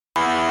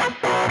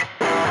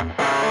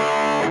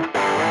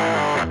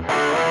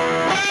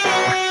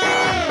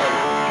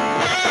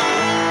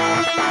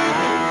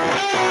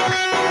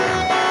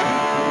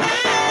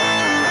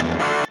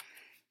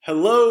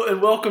Hello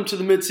and welcome to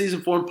the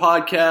Mid-Season Form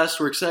Podcast.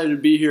 We're excited to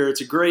be here.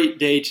 It's a great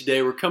day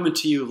today. We're coming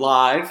to you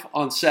live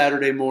on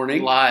Saturday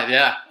morning. Live,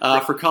 yeah.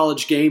 For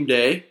college game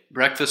day.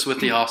 Breakfast with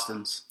the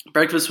Austins.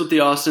 Breakfast with the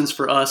Austins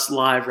for us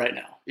live right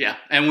now. Yeah,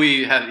 and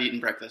we have eaten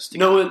breakfast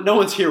together. No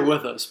one's here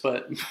with us,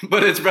 but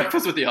but it's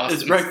breakfast with the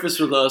Austins. It's breakfast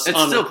with us.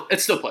 It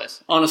still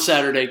plays on a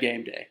Saturday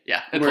game day.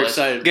 Yeah, we're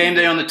excited. Game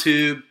day on the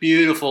tube.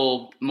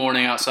 Beautiful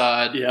morning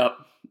outside. Yep,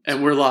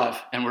 and we're live.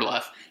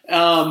 We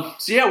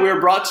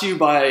are brought to you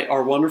by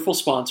our wonderful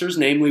sponsors,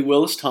 namely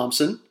Willis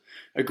Thompson,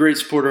 a great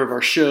supporter of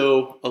our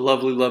show, a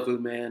lovely, lovely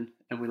man,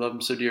 and we love him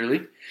so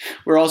dearly.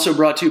 We're also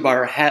brought to you by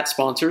our hat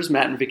sponsors,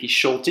 Matt and Vicky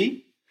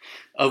Schulte,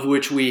 of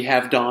which we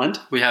have donned.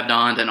 We have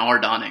donned and are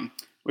donning.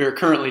 We are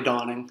currently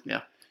donning.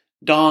 Yeah.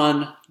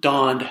 Don,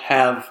 donned,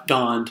 have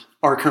donned,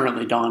 are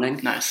currently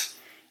donning. Nice.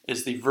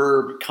 Is the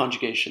verb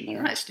conjugation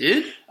there. Nice,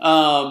 dude.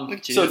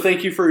 So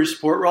thank you for your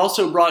support. We're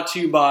also brought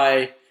to you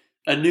by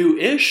a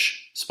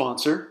new-ish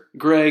sponsor,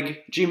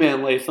 Greg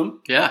G-Man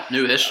Latham. Yeah,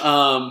 new-ish.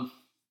 My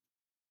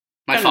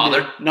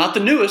father. Not the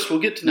newest. We'll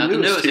get to the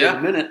newest here in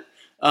a minute.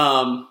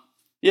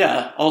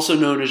 Also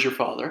known as your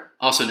father.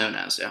 Also known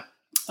as, yeah.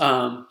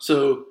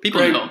 So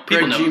Greg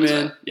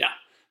G-Man, yeah.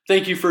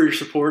 Thank you for your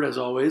support, as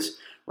always.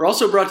 We're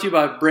also brought to you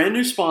by brand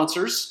new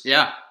sponsors.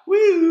 Yeah.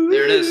 Woo!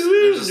 There it is.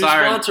 There's a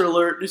siren.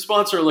 New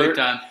sponsor alert.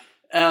 Big time.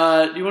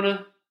 Do you want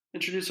to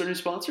introduce our new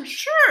sponsors?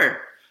 Sure.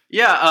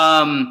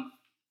 Yeah.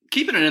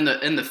 Keeping it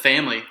in the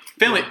family.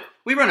 Yeah.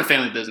 We run a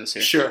family business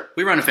here. Sure.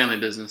 We run a family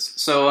business.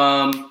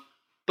 So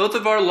both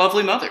of our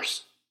lovely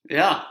mothers.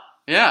 Yeah.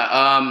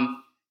 Yeah.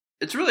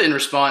 It's really in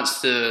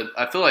response to,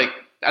 I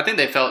think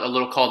they felt a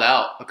little called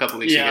out a couple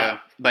weeks ago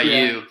by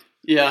you.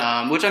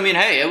 Yeah. Which,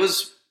 hey, it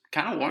was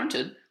kind of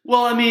warranted.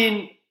 Well,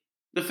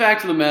 the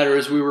fact of the matter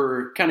is we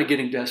were kind of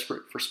getting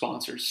desperate for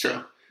sponsors.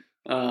 Sure.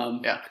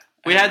 So,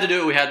 We had to do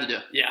what we had to do.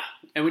 Yeah.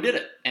 And we did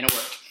it. And it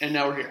worked. And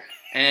now we're here.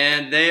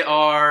 And they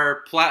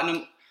are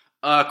platinum.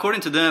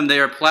 According to them, they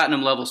are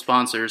platinum level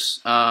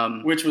sponsors.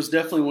 Which was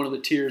definitely one of the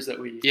tiers that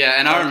we... Yeah,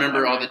 and I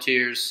remember all the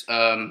tiers.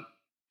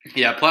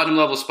 Platinum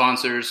level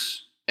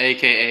sponsors,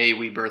 a.k.a.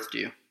 we birthed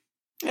you.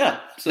 Yeah.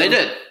 So, they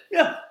did.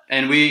 Yeah.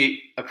 And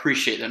we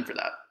appreciate them for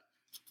that.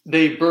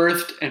 They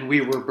birthed and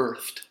we were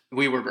birthed.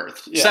 We were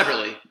birthed.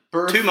 Separately.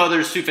 Birth. 2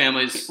 mothers, 2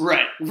 families.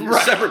 Right.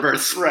 Separate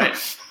births. Right.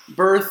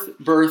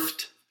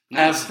 Birthed,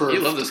 nice. have birthed. You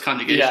love those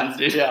conjugations,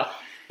 dude. Yeah.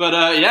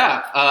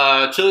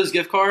 But, Chili's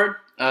gift card,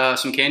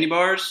 some candy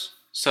bars.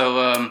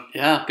 So,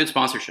 good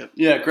sponsorship.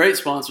 Yeah, great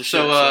sponsorship.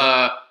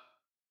 So,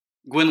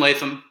 Gwen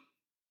Latham,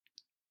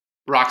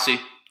 Roxy.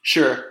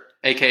 Sure.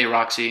 A.k.a.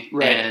 Roxy.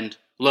 Right. And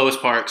Lois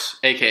Parks,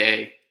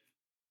 a.k.a.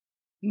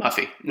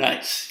 Muffy.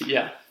 Nice.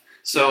 Yeah.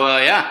 So,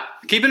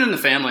 keep it in the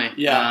family.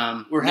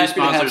 Yeah. We're happy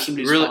to have some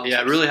new sponsors.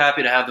 Yeah, really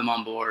happy to have them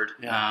on board.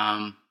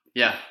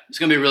 Yeah. It's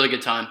going to be a really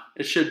good time.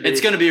 It should be. It's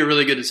going to be a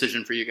really good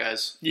decision for you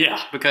guys.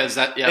 Yeah. Because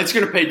it's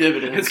going to pay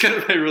dividends. It's going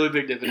to pay really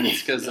big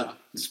dividends because of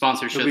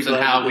sponsorships and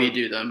how we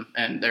do them.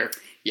 And they're,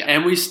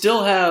 And we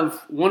still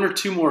have 1 or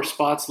 2 more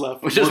spots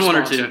left. Just 1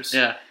 or 2.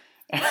 Yeah.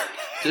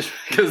 Just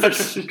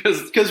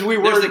because we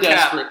were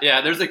desperate. Cap. Yeah,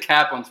 there's a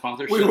cap on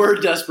sponsorship. We were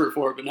desperate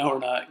for it, but now we're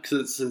not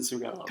since we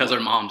got because our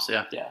moms.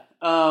 Yeah.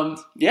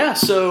 Yeah.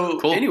 So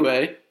cool.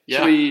 Anyway,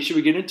 should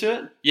we get into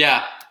it?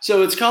 Yeah.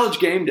 So it's college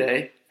game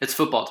day. It's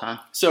football time.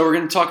 So we're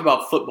going to talk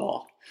about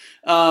football.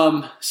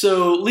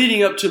 So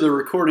leading up to the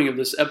recording of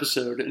this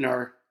episode in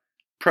our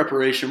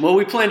preparation,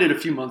 we planned it a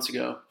few months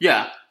ago.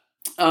 Yeah.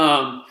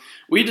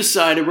 We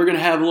decided we're going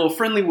to have a little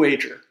friendly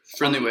wager.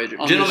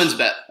 Gentleman's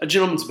bet. A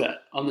gentleman's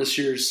bet on this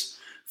year's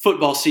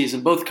football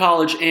season, both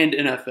college and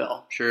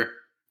NFL. Sure.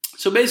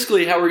 So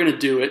basically how we're going to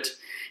do it,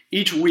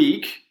 each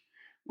week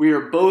we are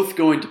both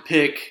going to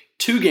pick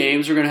 2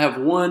 games. We're going to have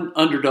 1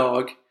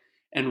 underdog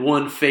and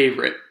 1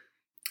 favorite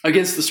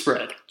against the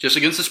spread. Just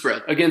against the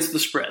spread. Against the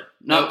spread.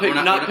 Not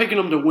picking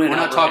them to win. We're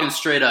not talking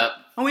straight up.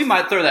 Well, we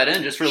might throw that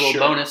in just for a little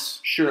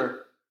bonus.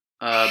 Sure.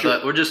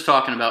 But we're just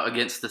talking about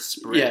against the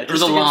spread. Yeah, or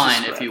the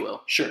line, if you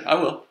will. Sure, I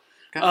will.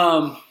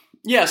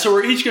 Okay. So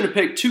we're each going to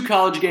pick 2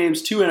 college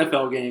games, 2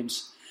 NFL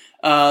games.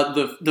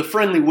 The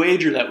friendly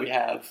wager that we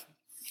have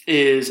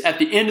is at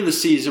the end of the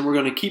season, we're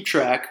going to keep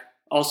track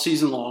all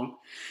season long.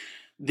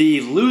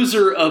 The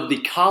loser of the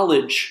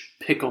college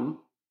pick'em,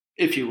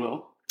 if you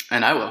will.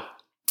 And I will.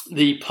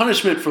 The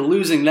punishment for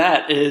losing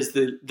that is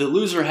the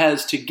loser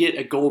has to get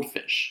a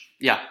goldfish.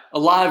 Yeah. A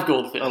live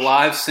goldfish. A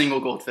live single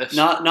goldfish.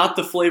 Not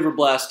the flavor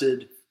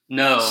blasted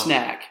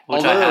snack.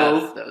 Which I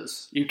have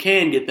those. You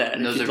can get that.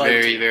 And those are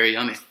very, very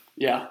yummy.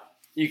 Yeah.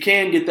 You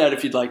can get that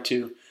if you'd like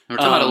to. We're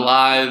talking about a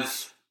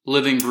live,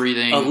 living,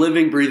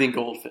 breathing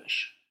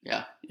goldfish.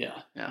 Yeah.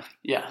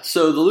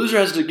 So the loser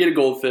has to get a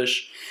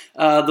goldfish.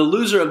 The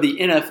loser of the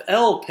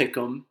NFL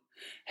pick'em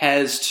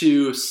has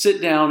to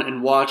sit down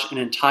and watch an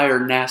entire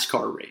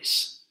NASCAR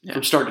race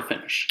from start to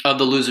finish. Of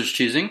the loser's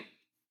choosing?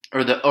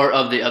 Or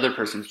of the other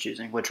person's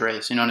choosing? Which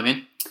race? You know what I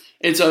mean?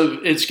 It's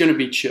going to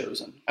be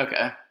chosen.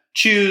 Okay.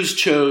 Choose,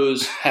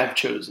 chose, have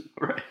chosen.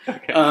 Right.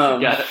 Okay.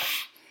 Got it.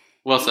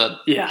 Well said.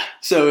 Yeah.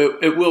 So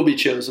it will be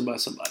chosen by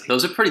somebody.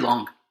 Those are pretty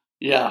long.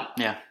 Yeah.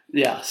 Yeah.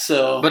 Yeah.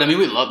 So. But I mean,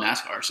 we love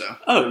NASCAR, so.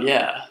 Oh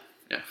yeah.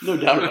 Yeah. No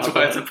doubt about That's that.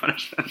 why it's a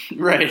punishment.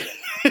 Right.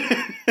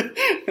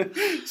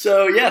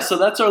 So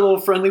that's our little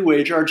friendly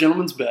wager, our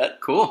gentleman's bet.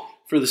 Cool.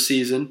 For the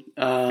season.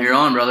 You're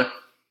on, brother.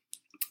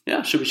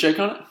 Yeah. Should we shake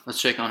on it? Let's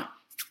shake on it.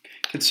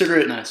 Consider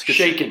it Nice.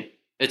 shaken.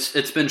 It's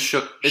been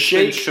shook. It's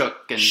Shake, been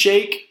shook. And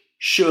shake,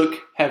 shook,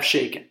 have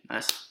shaken.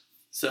 nice.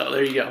 So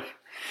there you go.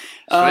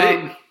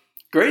 Sweet.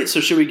 Great. So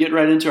should we get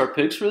right into our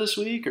picks for this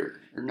week or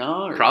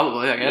not? Or?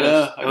 Probably, I guess.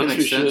 Yeah, that would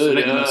make sense. should,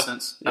 Make the yeah. most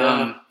sense.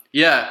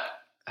 Yeah.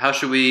 How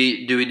should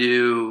we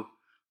do?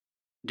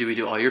 Do we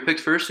do all your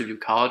picks first? Do we do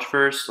college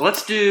first?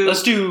 Let's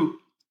do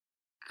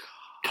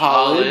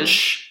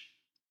college.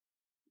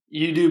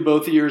 You do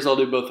both of yours, I'll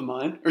do both of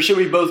mine. Or should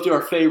we both do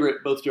our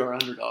favorite, both do our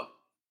underdog?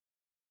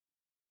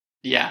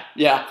 Yeah.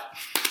 Yeah.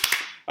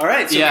 All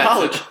right, so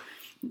college.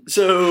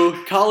 So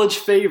college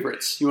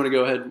favorites. You want to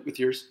go ahead with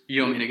yours?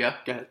 You want me to go?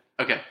 Go ahead.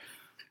 Okay.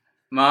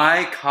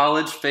 My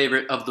college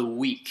favorite of the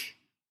week.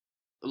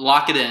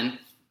 Lock it in.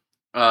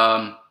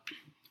 I'm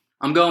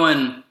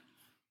going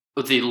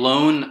with the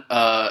lone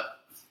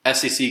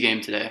SEC game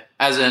today,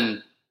 as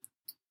in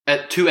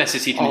at two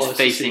SEC teams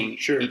facing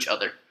each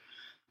other.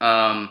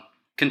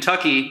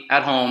 Kentucky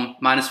at home,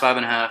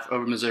 -5.5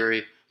 over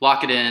Missouri.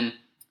 Lock it in.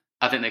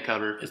 I think they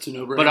cover. It's a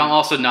no-brainer. But I'm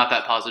also not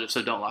that positive,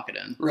 so don't lock it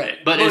in.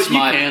 Right. But it's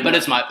my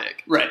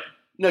pick. Right.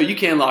 No, you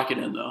can lock it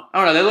in though.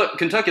 I don't know.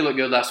 Kentucky looked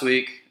good last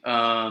week. They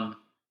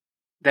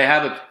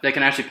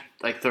can actually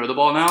throw the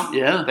ball now.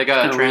 Yeah. They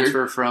got a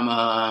transfer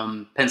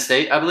from Penn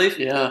State, I believe.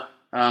 Yeah.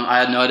 I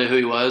had no idea who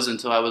he was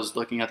until I was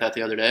looking at that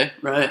the other day.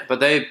 Right.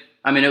 But it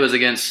was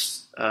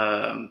against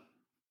a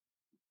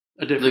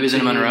different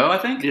Louisiana team. Monroe, I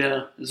think.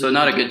 Yeah. So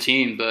not a good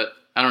team, but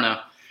I don't know.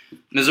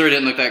 Missouri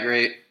didn't look that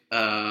great.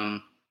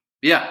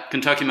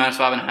 Kentucky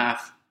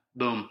 -5.5.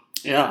 Boom.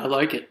 Yeah, I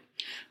like it.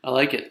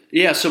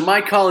 Yeah, so my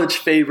college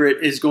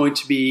favorite is going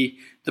to be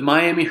the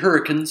Miami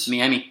Hurricanes.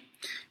 Miami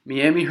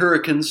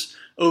Hurricanes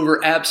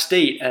over App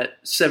State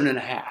at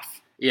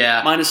 7.5.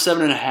 Yeah.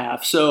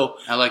 -7.5. So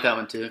I like that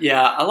one too.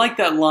 Yeah, I like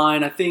that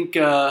line. I think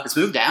it's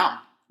moved down.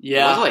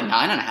 Yeah. It was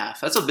 9.5.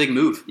 That's a big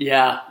move.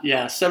 Yeah,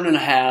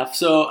 7.5.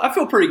 So I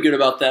feel pretty good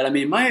about that. I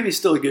mean, Miami's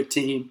still a good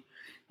team.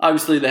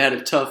 Obviously, they had a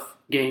tough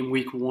game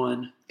week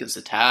 1. Against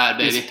the Tide,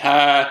 baby. Against the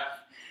Tide.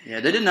 Yeah,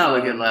 they did not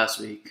look good last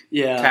week.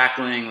 Yeah.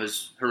 Tackling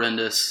was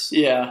horrendous.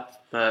 Yeah.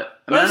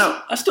 But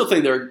I still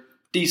think they're a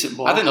decent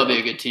ball. I think they'll be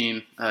a good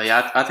team.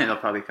 I think they'll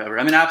probably cover.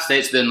 I mean, App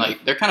State's been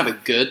they're kind of a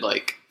good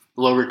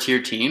lower tier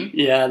team.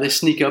 Yeah, they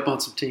sneak up on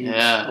some teams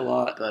a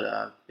lot.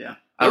 But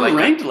they were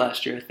ranked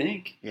last year, I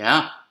think.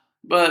 Yeah.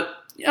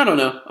 But I don't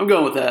know. I'm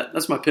going with that.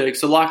 That's my pick.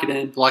 So lock it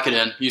in. Lock it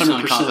in. You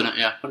sound confident.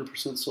 Yeah.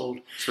 100% sold.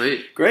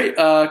 Sweet. Great.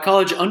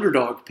 College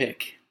underdog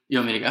pick. You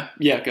want me to go?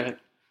 Yeah, go ahead.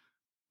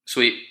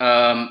 Sweet.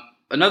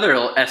 Another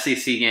little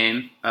SEC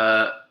game.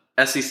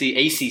 SEC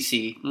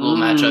ACC little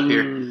matchup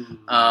here.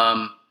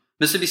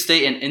 Mississippi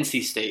State and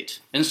NC State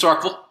in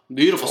Starkville.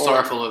 Beautiful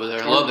Starkville over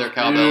there. I love their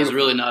cowbells.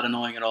 Really not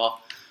annoying at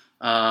all.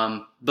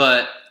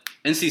 But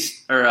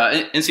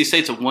NC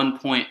State's a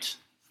 1-point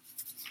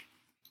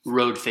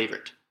road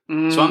favorite.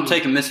 So I'm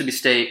taking Mississippi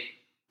State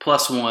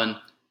 +1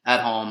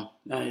 at home.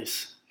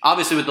 Nice.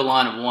 Obviously, with the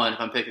line of 1, if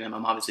I'm picking them,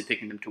 I'm obviously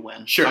picking them to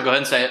win. Sure. I'll go ahead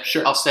and say it.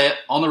 Sure. I'll say it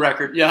on the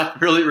record. Yeah.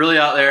 Really, really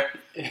out there.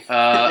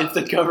 If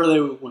they cover, they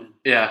would win.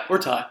 Yeah. Or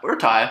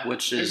tie.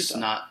 Which is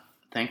not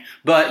a thing.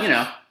 But,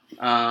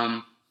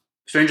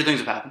 stranger things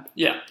have happened.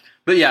 Yeah.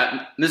 But,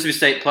 yeah, Mississippi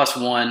State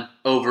 +1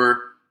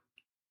 over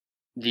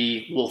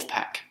the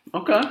Wolfpack.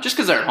 Okay. Just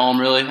because they're at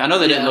home, really. I know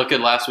they didn't look good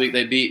last week.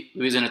 They beat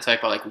Louisiana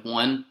Tech by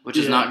 1, which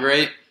is not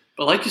great.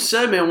 But like you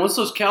said, man, once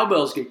those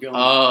cowbells get going.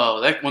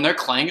 When they're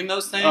clanging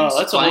those things. Oh,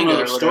 that's a whole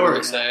other story.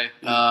 They say.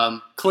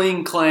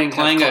 Cling, clang,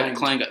 clang,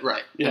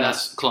 right. Yeah. And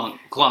that's clunged.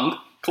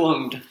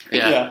 Clunged.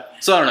 Yeah.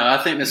 So I don't know. I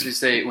think Mississippi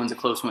State wins a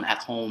close one at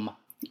home.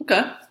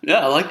 Okay.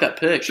 Yeah, I like that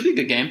pick. Should be a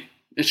good game.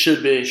 It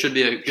should be. Should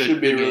be a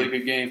really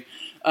good game.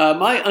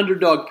 My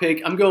underdog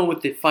pick, I'm going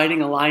with the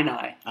Fighting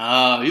Illini.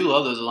 Oh, you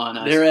love those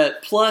Illini. They're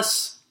at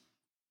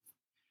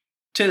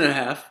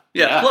 +10.5.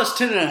 Yeah,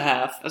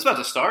 +10.5. That's about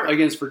to start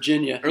against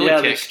Virginia. Early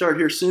kick. They start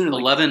here soon.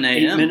 11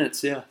 a.m. 8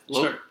 minutes. Yeah,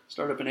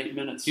 start up in 8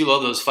 minutes. You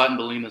love those fighting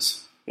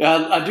Belimas.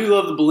 Yeah, I do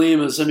love the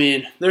Belimas. I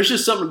mean, there's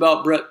just something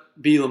about Brett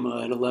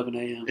Bielema at 11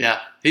 a.m.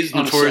 Yeah, he's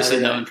notoriously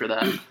known for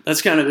that.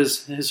 That's kind of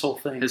his whole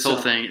thing. Whole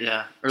thing,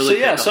 yeah.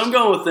 So I'm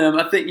going with them.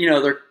 I think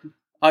they're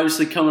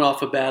obviously coming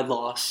off a bad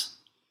loss.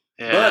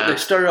 Yeah. But they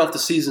started off the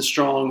season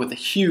strong with a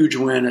huge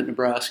win at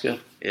Nebraska.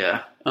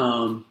 Yeah.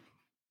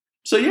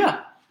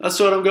 That's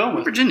what I'm going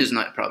with. Virginia's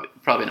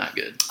probably not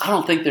good. I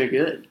don't think they're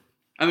good.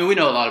 I mean, we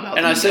know a lot about them.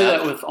 And I say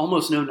that with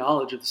almost no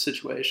knowledge of the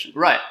situation.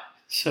 Right.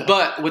 So,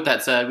 but with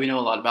that said, we know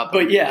a lot about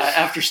them. But yeah,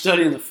 after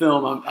studying the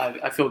film,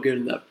 I feel good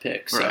in that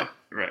pick. So.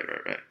 Right.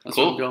 That's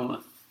cool. what I'm going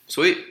with.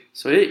 Sweet.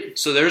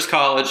 So there's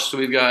college. So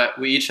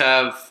we each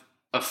have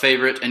a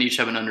favorite and each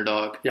have an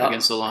underdog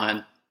against the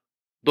line.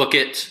 Book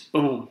it.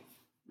 Boom.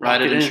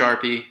 Write it in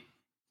Sharpie.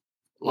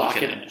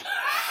 Lock it in.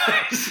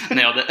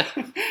 Nailed it.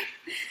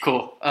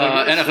 Cool.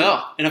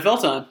 NFL.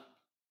 NFL time.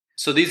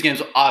 So these games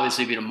will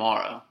obviously be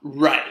tomorrow.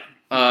 Right.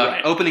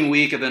 Right. Opening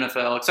week of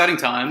NFL, exciting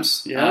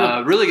times.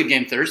 Yeah. Really good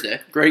game Thursday.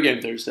 Great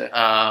game Thursday.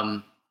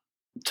 It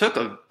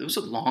was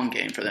a long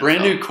game for them.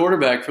 Brand new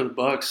quarterback for the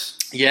Bucks.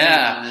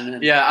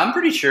 Yeah. I'm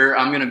pretty sure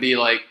I'm going to be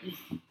like,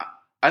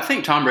 I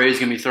think Tom Brady's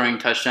going to be throwing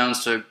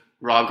touchdowns to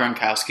Rob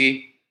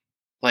Gronkowski,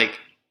 like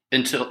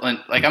I'm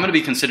going to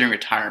be considering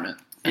retirement,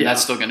 and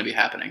that's still going to be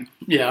happening.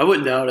 Yeah, I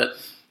wouldn't doubt it.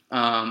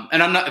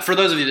 And I'm not. For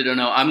those of you that don't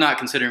know, I'm not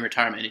considering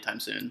retirement anytime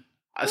soon.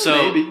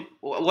 So maybe.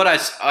 What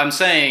I'm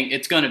saying,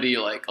 it's going to be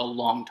like a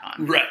long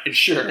time. Right.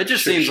 Sure. It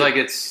just seems like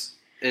it's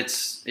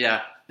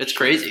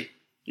crazy.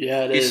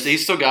 Yeah,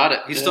 He's still got it.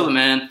 He's still the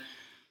man.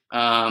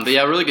 But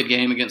yeah, really good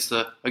game against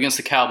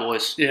the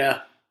Cowboys.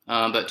 Yeah.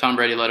 But Tom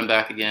Brady let him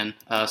back again.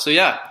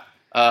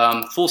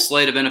 Full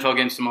slate of NFL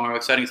games tomorrow.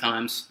 Exciting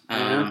times.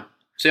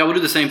 So yeah, we'll do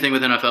the same thing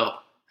with NFL.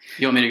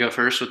 You want me to go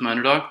first with my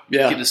underdog?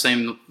 Yeah. Keep the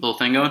same little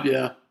thing going?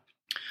 Yeah.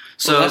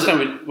 So last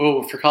time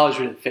for college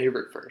we did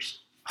favorite first.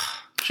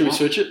 Should we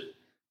switch it?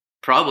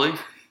 Probably.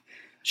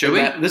 Should we?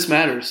 This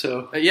matters,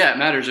 so. Yeah, it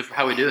matters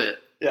how we do it.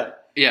 Yeah.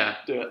 Yeah.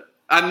 Do it.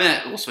 I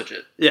meant we'll switch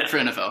it. Yeah. For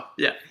NFL.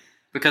 Yeah.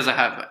 Because I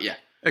have, yeah.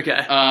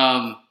 Okay.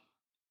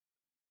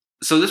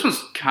 So this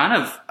one's kind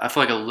of, I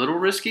feel like a little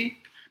risky,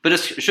 but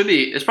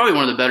it's probably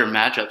one of the better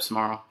matchups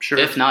tomorrow. Sure.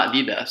 If not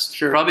the best.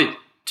 Sure. Probably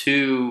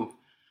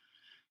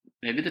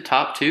maybe the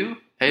top two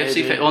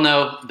AFC. Well,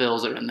 no,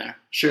 Bills are in there.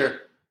 Sure.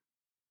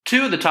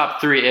 Two of the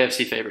top three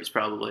AFC favorites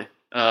probably.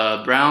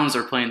 Browns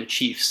are playing the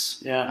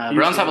Chiefs. Yeah.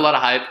 Browns have a lot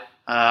of hype.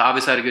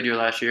 Obviously had a good year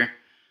last year.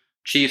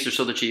 Chiefs are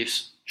still the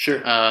Chiefs. Sure.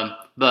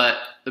 But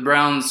the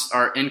Browns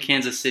are in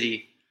Kansas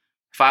City,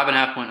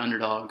 5.5-point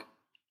underdog.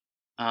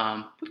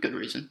 With good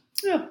reason.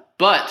 Yeah.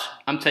 But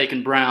I'm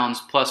taking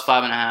Browns plus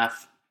 5.5.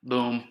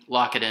 Boom.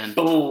 Lock it in.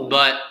 Boom.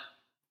 But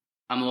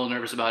I'm a little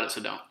nervous about it, so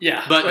don't.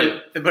 Yeah.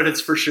 But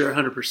it's for sure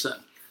 100%.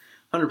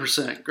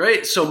 100%.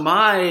 Great. So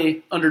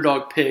my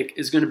underdog pick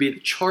is going to be the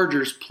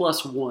Chargers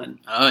 +1.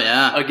 Oh,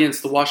 yeah.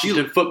 Against the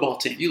Washington football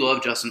team. You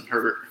love Justin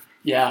Herbert.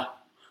 Yeah.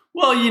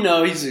 Well,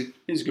 he's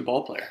a good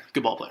ball player.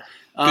 Good ball player.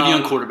 Good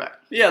young quarterback.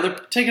 Yeah, they're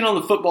taking on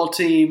the football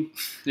team.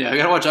 Yeah, I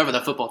got to watch out for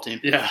that football team.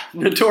 Yeah,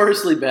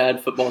 notoriously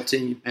bad football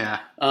team. Yeah.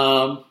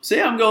 I'm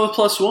going with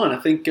 +1. I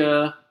think,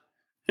 who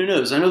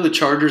knows? I know the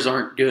Chargers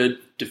aren't good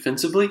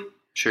defensively.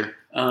 Sure.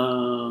 But,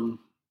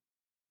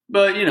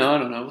 I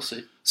don't know. We'll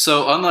see.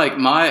 So, unlike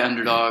my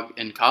underdog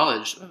in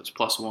college, it was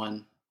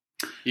 +1.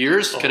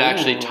 Yours could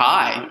actually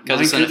tie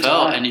because it's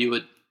NFL, and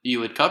you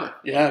would cover.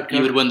 Yeah,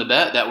 you would win the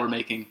bet that we're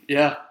making.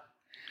 Yeah.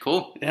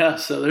 Cool. Yeah,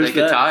 so there's they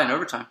could tie in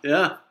overtime.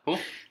 Yeah. Cool.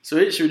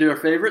 Sweet. Should we do our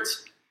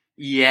favorites?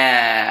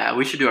 Yeah,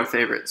 we should do our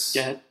favorites.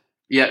 Go ahead.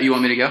 Yeah, you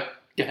want me to go?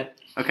 Go ahead.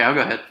 Okay, I'll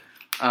go ahead.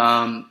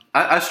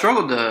 I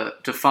struggled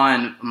to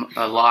find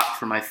a lot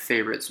for my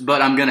favorites,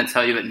 but I'm going to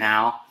tell you it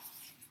now.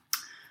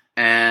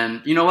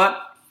 And you know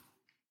what?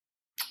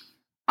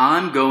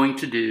 I'm just going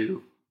to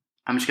do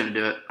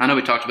it. I know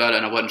we talked about it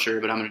and I wasn't sure,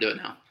 but I'm going to do it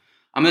now.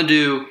 I'm going to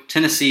do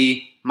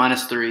Tennessee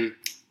 -3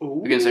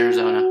 against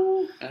Arizona.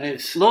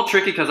 Nice. A little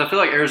tricky because I feel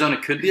like Arizona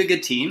could be a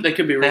good team. They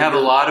could be. They have a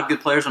lot of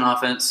good players on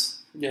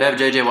offense. Yeah. They have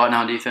J.J. Watt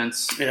now on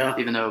defense. Yeah.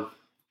 Even though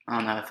I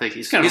don't know, I think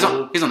he's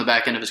on the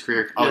back end of his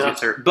career. Always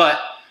gets hurt, but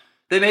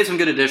they made some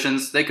good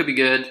additions. They could be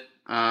good.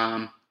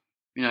 Got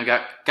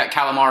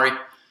Calamari,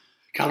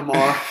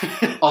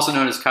 also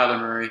known as Kyler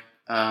Murray.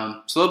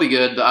 So they'll be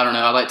good. But I don't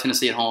know. I like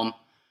Tennessee at home.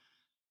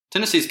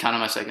 Tennessee's kind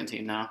of my second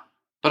team now,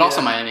 but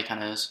also Miami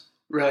kind of is.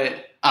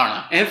 Right. I don't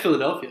know. And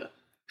Philadelphia.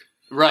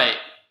 Right.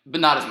 But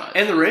not as much.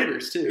 And the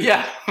Raiders, too.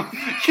 Yeah.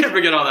 Can't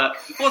forget all that.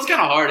 Well, it's kind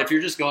of hard if you're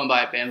just going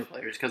by Bama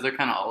players because they're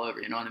kind of all over,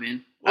 you know what I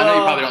mean? Well, I know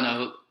you probably don't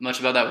know much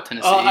about that with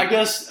Tennessee. I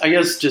guess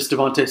just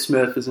Devontae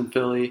Smith is in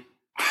Philly.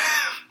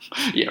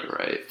 Yeah,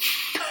 right.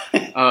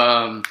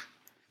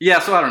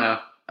 So I don't know.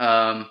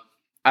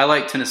 I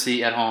like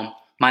Tennessee at home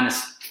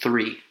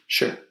 -3.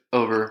 Sure.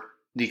 Over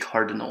the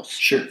Cardinals.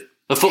 Sure.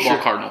 The football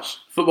Cardinals.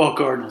 Football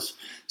Cardinals.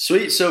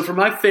 Sweet. So for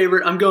my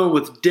favorite, I'm going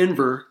with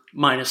Denver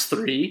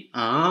 -3.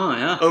 Oh,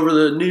 yeah. Over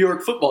the New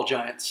York Football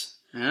Giants.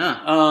 Yeah.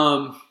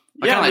 I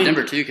kind of like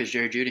Denver, too, because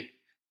Jerry Jeudy.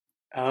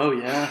 Oh,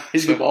 yeah.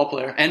 He's a good ball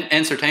player.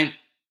 And Surtain.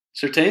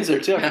 Surtain's there,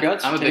 too. I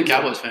forgot. I'm a big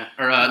Cowboys fan.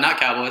 Or not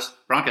Cowboys.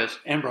 Broncos.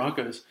 And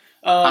Broncos.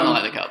 I don't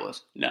like the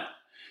Cowboys. No.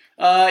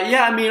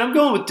 I'm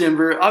going with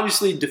Denver.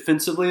 Obviously,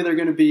 defensively,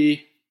 they're going to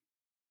be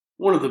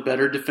one of the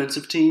better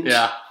defensive teams.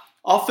 Yeah.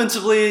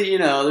 Offensively,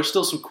 there's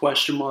still some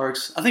question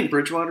marks. I think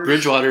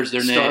Bridgewater's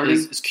their name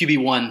is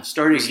QB1.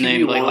 Starting his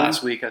name like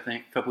last week, I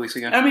think, a couple weeks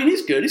ago. I mean,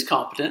 he's good. He's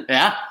competent.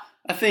 Yeah.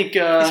 I think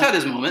he's had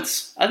his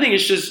moments. I think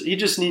he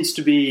just needs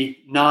to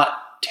be not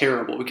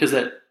terrible because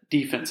that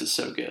defense is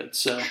so good.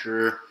 So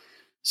sure.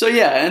 So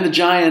yeah, and the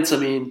Giants,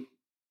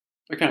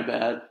 they're kind of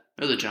bad.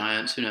 They're the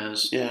Giants. Who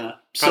knows? Yeah.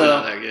 Probably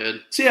not that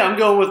good. So yeah, I'm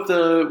going with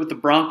the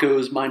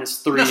Broncos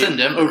 -3 That's in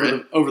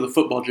Denver, over the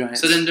football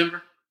Giants. Is it in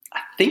Denver?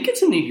 I think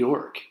it's in New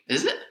York.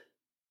 Is it?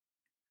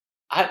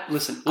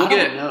 Listen. I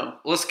don't know.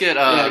 Let's get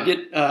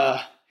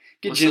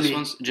get Jimmy. This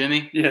one's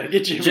Jimmy. Yeah,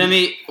 get Jimmy.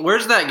 Jimmy,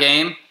 where's that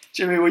game?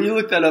 Jimmy, will you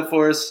look that up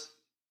for us?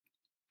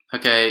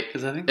 Okay,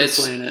 Because I think they're It's-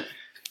 playing it.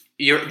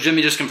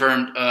 Jimmy just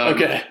confirmed.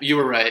 Okay. You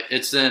were right.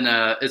 It's in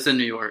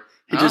New York.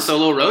 He Just a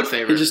little road He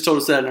favorite. just told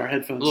us that in our A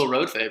headphones. little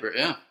road favorite.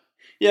 Yeah.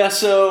 Yeah,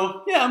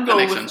 so yeah, I'm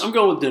going makes sense.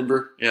 with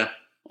Denver. Yeah.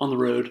 On the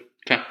road.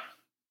 Okay.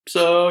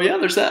 So yeah,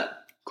 there's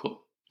that.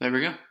 Cool. There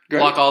we go. Great.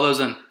 Lock all those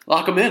in.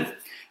 Lock them in.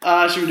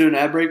 Should we do an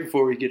ad break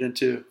before we get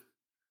into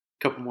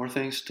a couple more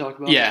things to talk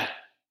about? Yeah,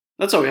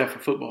 That's all we have for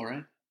football,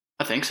 right?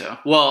 I think so.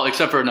 Well,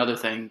 except for another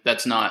thing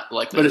that's not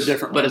like this. But a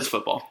different But one. it's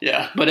football.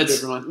 Yeah. But a it's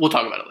different one. we'll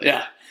talk about it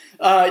later.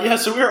 Yeah.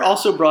 So we're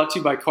also brought to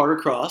you by Carter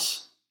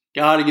Cross.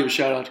 Gotta give a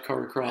shout out to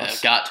Carter Yeah,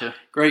 Cross. got to.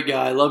 Great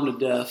guy, love him to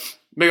death.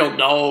 Big old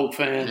dog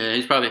fan. Yeah,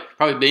 he's probably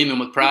beaming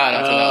with pride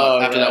after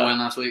that yeah. win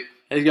last week.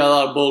 He's got a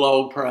lot of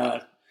bulldog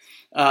pride.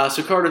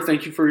 So Carter,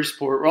 thank you for your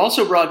support. We're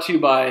also brought to you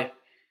by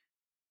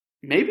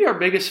maybe our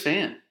biggest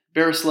fan,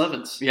 Barris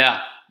Levins.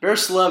 Yeah.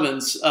 Barris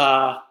Levins,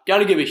 got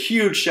to give a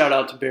huge shout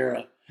out to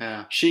Barra.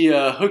 Yeah. She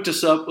hooked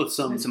us up with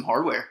some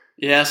hardware.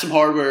 some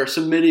hardware,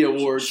 some MIDI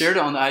awards. Shared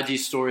it on the IG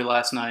story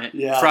last night.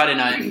 Yeah. Friday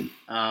night.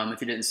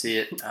 If you didn't see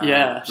it.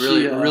 She,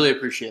 Really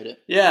appreciate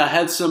it. Yeah,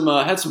 had some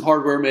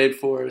hardware made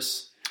for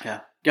us.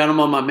 Yeah. Got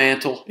them on my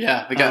mantle,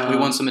 Yeah, we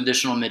won some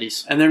additional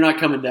middies. and they're not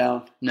coming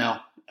down. No.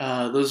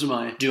 Those are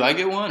my Do I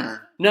get one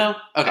or? no.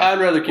 Okay. I'd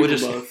rather keep We'll them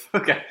just- both.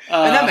 Okay.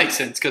 And that makes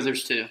sense because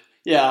there's two.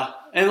 Yeah,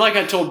 and like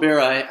I told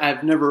Barra,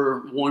 I've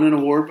never won an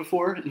award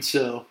before, and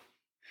so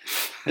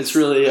it's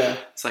really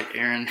It's like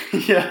Aaron.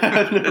 yeah,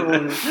 I've never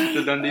won.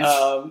 The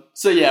Dundies.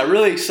 So yeah,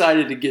 really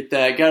excited to get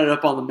that. Got it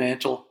up on the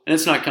mantle, and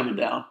it's not coming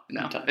down.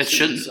 No, anytime it soon,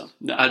 shouldn't. So,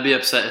 no, I'd be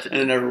upset if it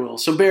and it never will.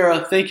 So Barra,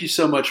 thank you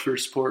so much for your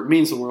support. It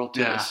means the world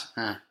to Yeah. us.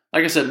 Yeah.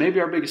 Like I said, maybe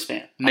our biggest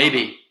fan. I don't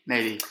know.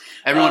 Maybe.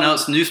 Everyone Um,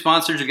 else, new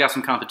sponsors, you got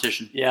some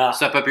competition. Yeah,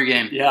 Step up your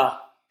game. yeah.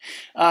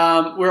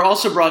 We're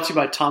also brought to you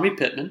by Tommy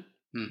Pittman.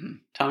 Mm-hmm.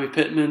 Tommy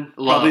Pittman,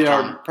 Love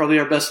Tommy. probably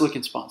our best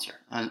looking sponsor.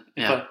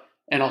 Yeah,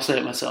 And I'll say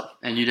it myself.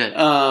 and you did.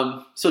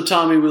 So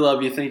Tommy, we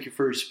love you. Thank you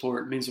for your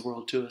support. It means the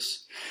world to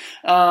us.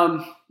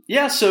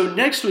 So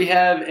next we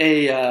have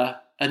a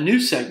new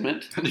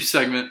segment A new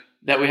segment,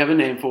 that we have a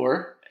name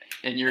for,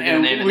 and you're going to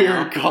and name it we're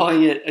now.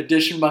 calling it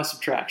Addition by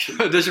Subtraction.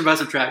 Addition by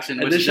subtraction,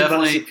 which Addition by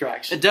definitely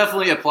subtraction. it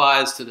definitely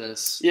applies to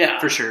this. Yeah.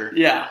 for sure.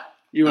 Yeah,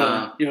 you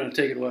want to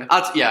take it away?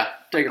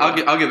 Take it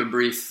away. I'll give a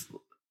brief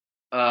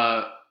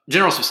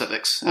general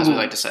specifics, as we Mhm.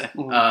 like to say.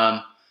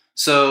 Mhm.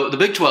 So the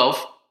Big 12,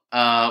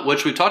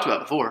 which we've talked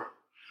about before,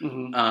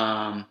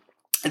 Mhm.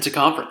 It's a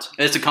conference.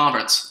 it's a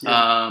conference.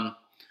 Yeah.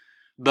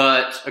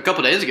 But a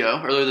couple days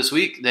ago, earlier this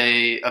week,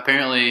 they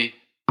apparently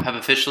have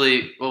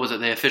officially, what was it?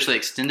 They officially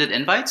extended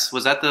invites.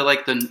 Was that the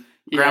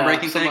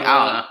groundbreaking thing? something I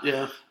don't like know.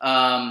 that.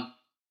 Yeah.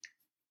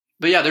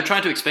 But yeah, they're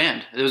trying to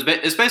expand.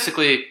 It's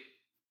basically,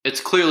 it's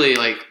clearly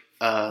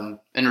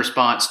in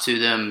response to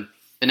them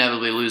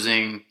inevitably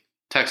losing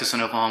Texas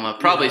and Oklahoma,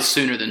 probably Yeah.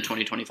 sooner than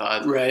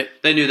 2025. Right.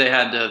 They knew they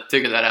had to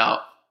figure that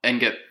out and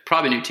get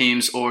probably new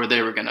teams, or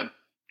they were going to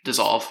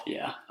dissolve.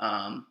 Yeah.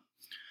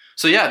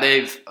 So yeah,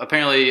 they've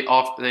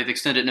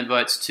extended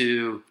invites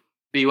to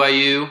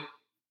BYU,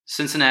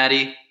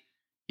 Cincinnati,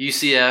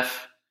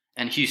 UCF,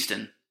 and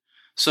Houston.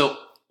 So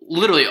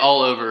literally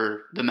all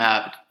over the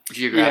map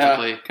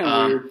geographically. Yeah, kind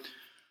of weird.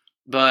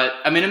 But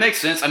I mean, it makes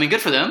sense. I mean,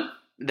 good for them.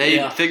 They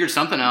Yeah. figured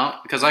something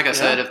out because, like I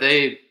said, if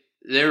they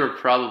were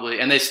probably,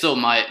 and they still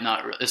might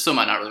not. It still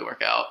might not really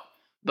work out.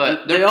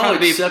 But they they're all trying to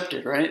be.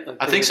 accepted, right? Like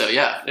I think so.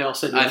 Yeah, They all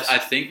said yes. I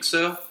think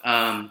so.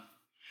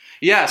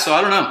 Yeah. So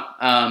I don't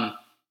know.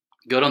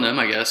 Good on them,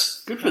 I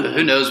guess. Good for them.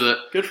 Who knows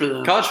what Good for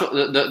them. college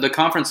the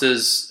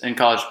conferences in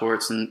college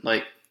sports and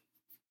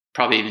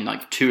probably even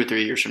 2 or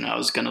 3 years from now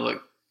is going to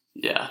look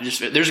Yeah. there's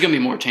going to be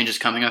more changes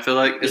coming. I feel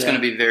like it's Yeah.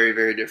 going to be very,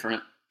 very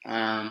different.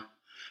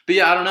 But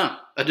yeah, I don't know.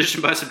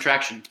 Addition by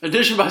subtraction.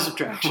 Addition by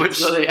subtraction. Which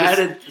so they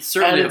this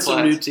certainly added some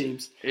applies. new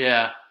teams.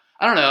 Yeah,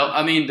 I don't know.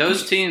 I mean,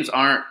 those teams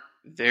aren't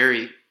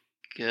very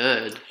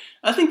good.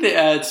 I think they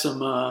add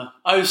some.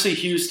 Obviously,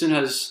 Houston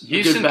has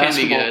Houston a good can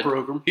be basketball good.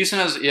 program. Houston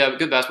has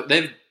good basketball.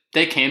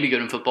 They can be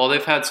good in football.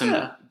 They've had some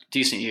Yeah.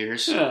 decent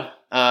years. Yeah.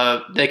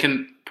 They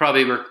can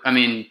probably. I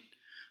mean,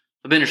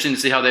 it'll be interesting to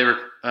see how they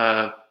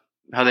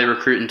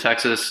recruit in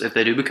Texas if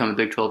they do become a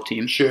Big 12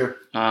 team. Sure.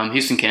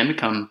 Houston can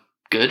become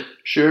good.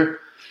 Sure.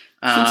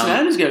 Um,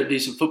 Cincinnati's got a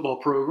decent football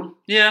program.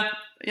 Yeah.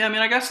 I mean,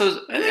 I guess those.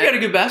 And they got a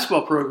good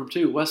basketball program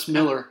too. Wes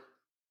Miller,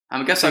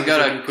 I guess I I've think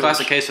got he's a a good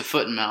classic coach. case of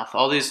foot and mouth.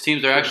 All these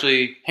teams are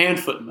actually. hand,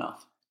 foot, and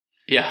mouth.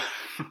 Yeah.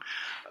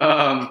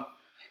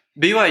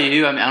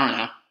 BYU, I mean, I don't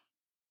know.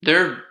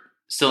 They're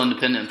still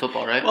independent in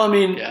football, right? Well, I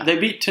mean, Yeah. they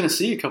beat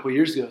Tennessee a couple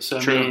years ago, so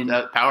True. I mean,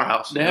 That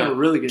powerhouse. they have a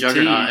really good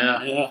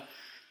Juggernaut, team. yeah.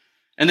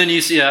 And then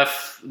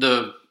UCF,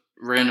 the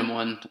random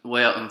one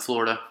way out in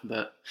Florida.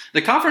 But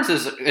the conference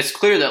it's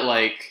clear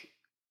that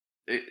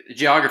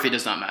geography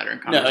does not matter in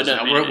conferences. it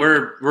doesn't now. mean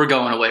We're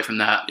going away from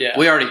that. Yeah.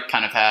 We already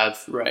kind of have.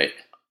 Right.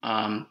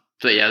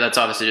 But yeah, that's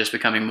obviously just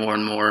becoming more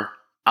and more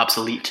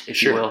obsolete,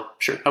 if you will.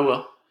 Sure. I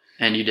will.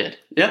 And you did.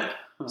 Yeah.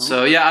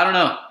 So yeah, I don't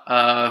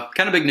know.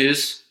 Kind of big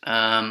news.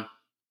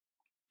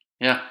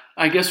 Yeah,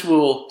 I guess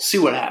we'll see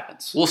what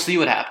happens. we'll see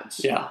what happens.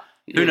 Yeah.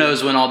 Who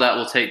knows when all that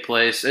will take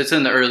place? It's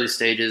in the early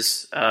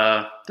stages.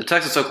 The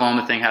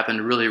Texas-Oklahoma thing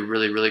happened really,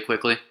 really, really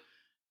quickly.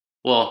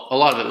 Well, a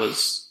lot of it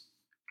was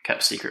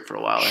kept secret for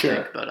a while, I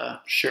think.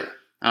 But sure.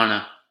 I don't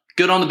know.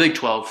 Good on the Big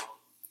 12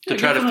 to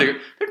try to figure.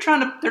 They're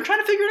trying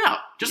to figure it out,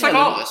 just like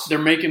all of us. They're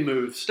making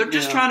moves. They're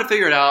just trying to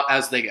figure it out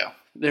as they go.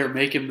 They're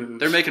making moves.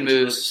 They're making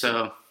moves.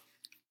 So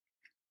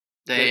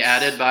they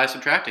added by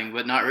subtracting,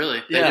 but not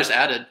really. They just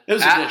added. It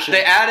was addition.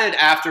 They added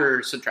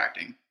after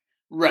subtracting,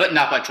 right? But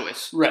not by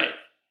choice, right?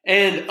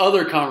 And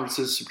other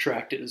conferences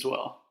subtracted as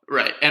well,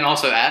 right? And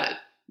also added.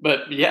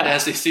 But yeah, the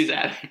SEC's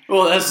adding.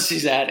 Well, the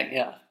SEC's adding,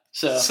 yeah.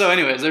 So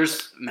anyways,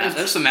 there's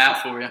some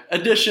math for you.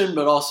 Addition,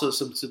 but also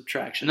some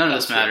subtraction. None of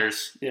this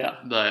matters. Yeah.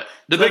 But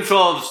the Big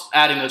 12's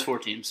adding those 4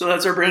 teams. So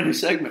that's our brand new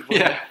segment.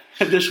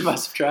 Addition by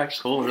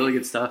subtraction. Cool. Really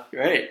good stuff.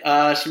 Great.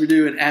 Should we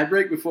do an ad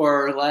break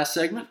before our last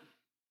segment?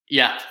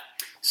 Yeah.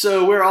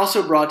 So we're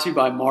also brought to you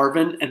by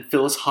Marvin and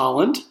Phyllis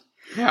Holland.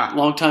 Yeah.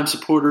 Longtime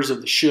supporters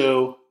of the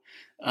show.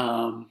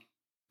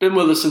 Been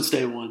with us since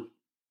day one.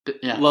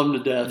 Yeah. Love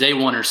them to death. Day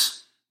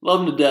oneers.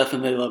 Love them to death,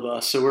 and they love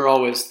us. So we're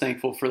always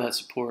thankful for that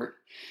support.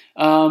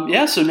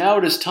 So now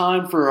it is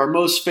time for our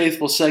most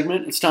faithful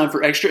segment. It's time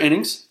for Extra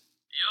Innings.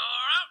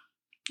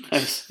 You're out.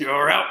 Nice.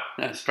 You're out.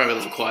 Nice. Probably a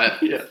little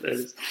quiet. Yeah, there it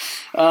is.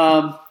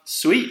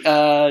 Sweet.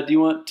 Do you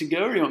want to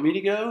go, or do you want me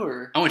to go?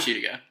 Or I want you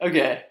to go.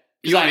 Okay.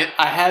 I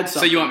had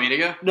something. So you want me to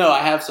go? No, I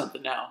have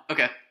something now.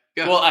 Okay.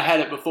 Go. Well, I had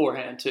it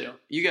beforehand too.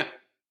 You go.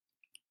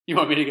 You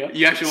want me to go?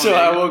 You actually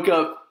want me to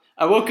go?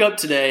 I woke up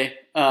today,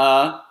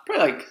 probably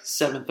like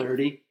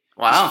 7:30.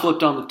 Wow. Just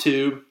flipped on the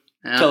tube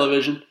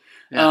television.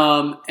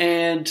 Yeah.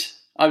 And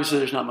obviously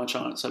there's not much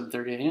on at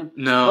 7:30 a.m.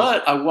 No.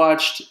 But I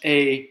watched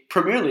a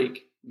Premier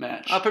League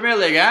match. Premier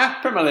League,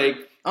 huh? Premier League.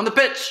 On the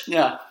pitch.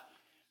 Yeah.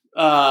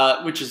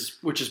 Which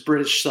is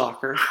British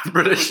soccer.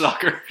 British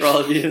soccer. For all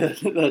of you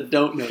that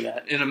don't know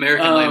that. In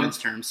American layman's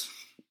terms.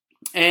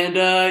 And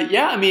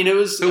it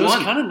was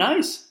kind of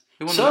nice.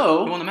 Who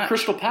won the match?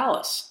 Crystal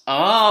Palace.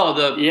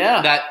 Oh,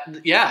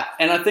 Yeah.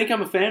 And I think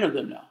I'm a fan of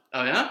them now.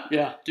 Oh, yeah?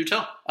 Yeah. Do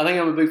tell. I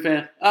think I'm a big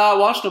fan. I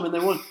watched them and they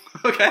won.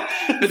 Okay.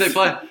 Who'd they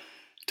play?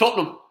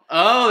 Tottenham.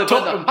 Oh, they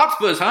played the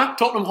Hotspurs, huh?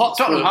 Tottenham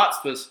Hotspur.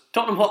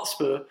 Tottenham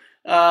Hotspur.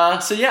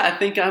 I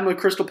think I'm a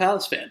Crystal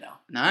Palace fan now.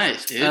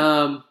 Nice, dude.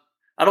 I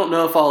don't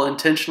know if I'll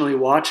intentionally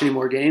watch any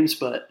more games,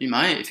 but... You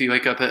might if you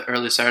wake up at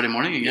early Saturday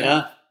morning again.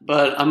 Yeah,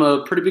 but I'm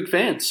a pretty big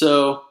fan,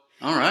 so...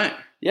 All right.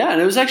 Yeah,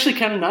 and it was actually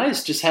kind of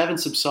nice just having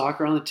some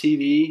soccer on the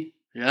TV.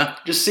 Yeah.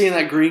 Just seeing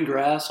that green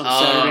grass on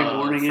Saturday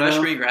morning. Fresh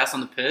green grass on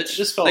the pitch.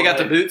 Just felt they got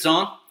the boots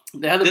on?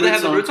 Did they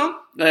have the boots on?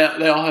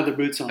 They all had their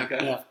boots on. Okay.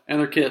 Yeah, and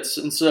their kits.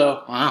 And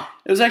so wow.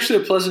 It was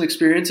actually a pleasant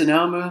experience, and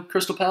now I'm a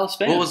Crystal Palace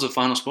fan. What was the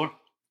final score?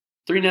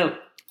 3-0.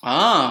 Oh,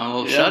 a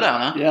little shutout,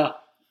 huh? Yeah.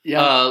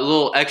 Yeah. A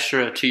little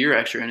extra to your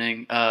extra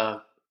inning.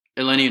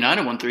 Atlanta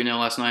United won 3-0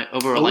 last night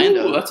over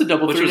Orlando. Oh, that's a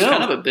double 3-0. Which was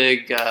kind of a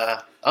big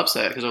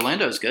upset because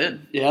Orlando is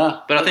good.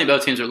 Yeah. But I think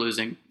both teams are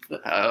losing,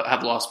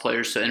 have lost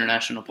players to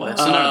international play.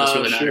 So none of this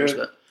really matters.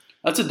 But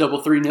that's a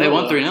double 3-0. They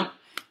won 3-0.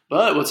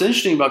 But what's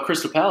interesting about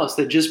Crystal Palace,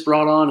 they just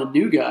brought on a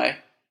new guy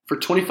for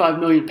 £25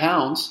 million,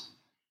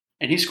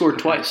 and he scored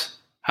twice.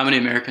 How many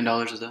American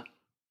dollars is that?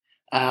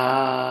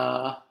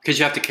 Because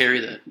you have to carry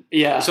that.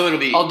 Yeah. So it'll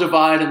be... I'll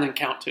divide and then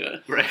count to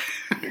it. Right.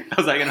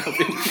 How's that going to help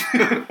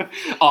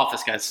you?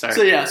 Office guys,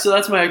 sorry. So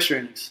that's my extra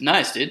innings.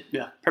 Nice, dude.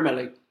 Yeah. Premier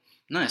League.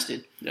 Nice,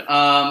 dude. Yeah.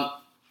 I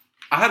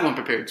had one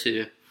prepared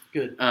too.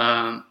 Good.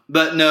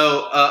 But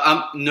no,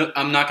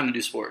 I'm not going to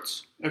do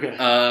sports. Okay.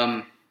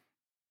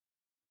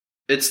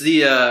 It's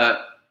the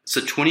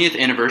 20th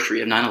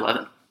anniversary of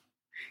 9/11.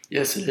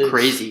 Yes, it is.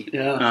 Crazy.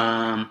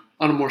 Yeah.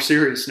 On a more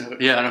serious note.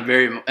 Yeah,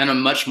 on a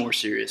much more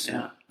serious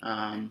note.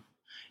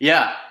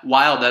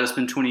 Wild that it's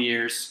been 20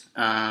 years.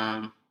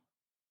 Yeah,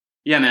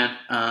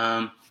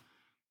 man.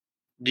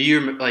 Do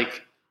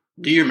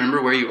you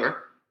remember where you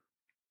were?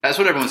 That's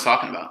what everyone's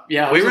talking about.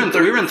 Yeah, we were in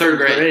third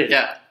grade.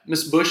 Yeah,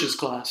 Miss Bush's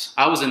class.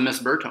 I was in Miss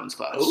Burtone's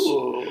class.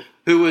 Oh,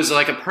 who was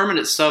like a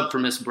permanent sub for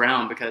Miss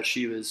Brown because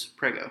she was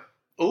pregnant.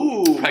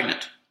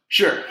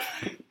 Sure.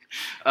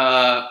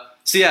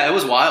 So yeah, it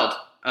was wild.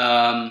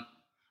 I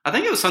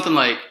think it was something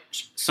like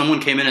someone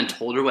came in and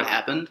told her what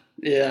happened.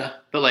 Yeah.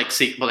 But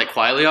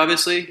quietly,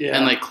 obviously. Yeah.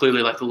 And like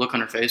clearly, like the look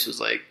on her face was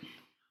like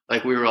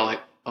we were all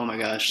like, oh my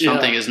gosh,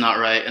 something is not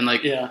right. And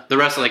like the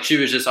rest of she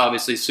was just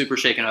obviously super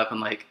shaken up,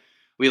 and like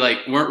we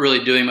weren't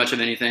really doing much of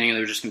anything, and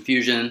there was just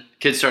confusion.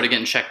 Kids started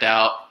getting checked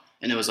out,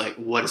 and it was like,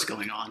 what is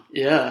going on?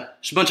 Yeah.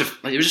 Just a bunch of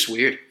it was just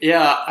weird.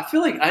 Yeah, I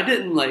feel like I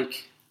didn't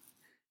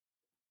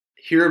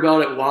hear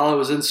about it while I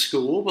was in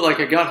school, but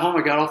I got home,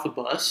 I got off the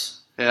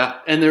bus. Yeah.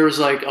 And there was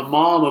a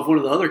mom of one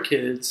of the other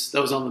kids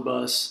that was on the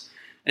bus,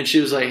 and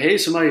she was like, hey,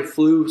 somebody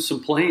flew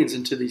some planes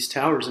into these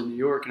towers in New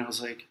York. And I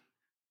was like,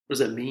 what does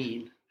that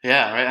mean?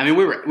 Yeah, right. I mean,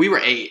 we were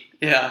 8.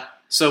 Yeah.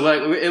 So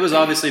it was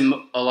obviously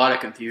a lot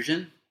of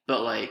confusion,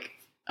 but I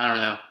don't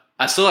know.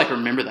 I still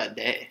remember that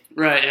day.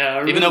 Right,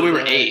 yeah. Even though we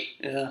were 8.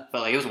 Yeah.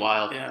 But it was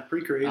wild. Yeah,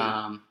 pretty crazy.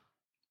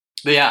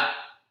 But yeah,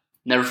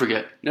 never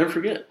forget. Never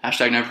forget. #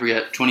 never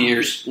forget. 20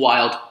 years.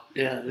 Wild.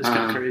 Yeah, it's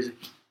kind of crazy.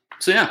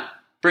 So yeah,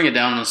 bring it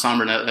down on a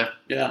somber note there.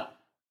 Yeah.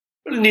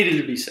 But it needed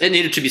to be said. It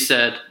needed to be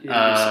said.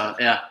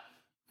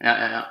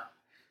 Yeah.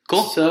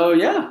 Cool. So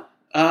yeah,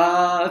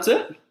 that's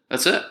it.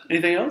 That's it.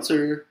 Anything else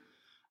or?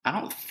 I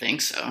don't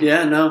think so.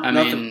 Yeah, no. I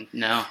mean,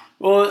 no.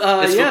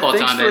 Well, It's football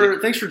time, baby.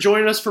 Thanks for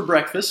joining us for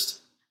breakfast.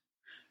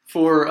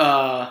 For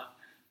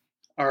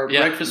our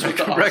breakfast with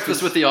the Austins.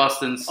 Breakfast with the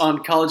Austins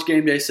On College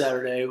Game Day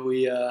Saturday.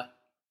 We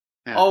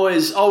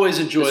always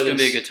enjoy It's going to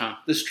be a good time.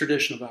 this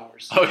tradition of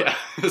ours. Oh, yeah.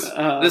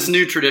 This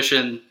new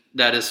tradition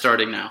that is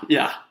starting now.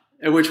 Yeah,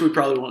 which we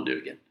probably won't do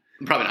again.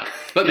 Probably not,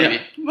 but maybe.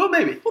 Yeah. Well,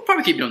 maybe. We'll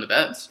probably keep doing the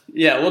bets.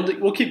 Yeah,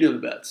 we'll keep doing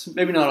the bets.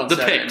 Maybe not on The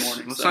Saturday picks.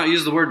 morning. Let's not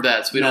use the word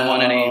bets. We don't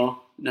want any.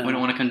 No. We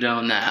don't want to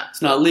condone that.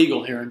 It's not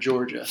legal here in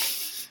Georgia.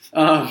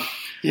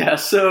 Yeah,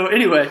 so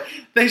anyway,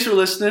 thanks for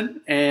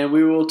listening, and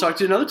we will talk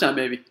to you another time,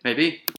 maybe. Maybe.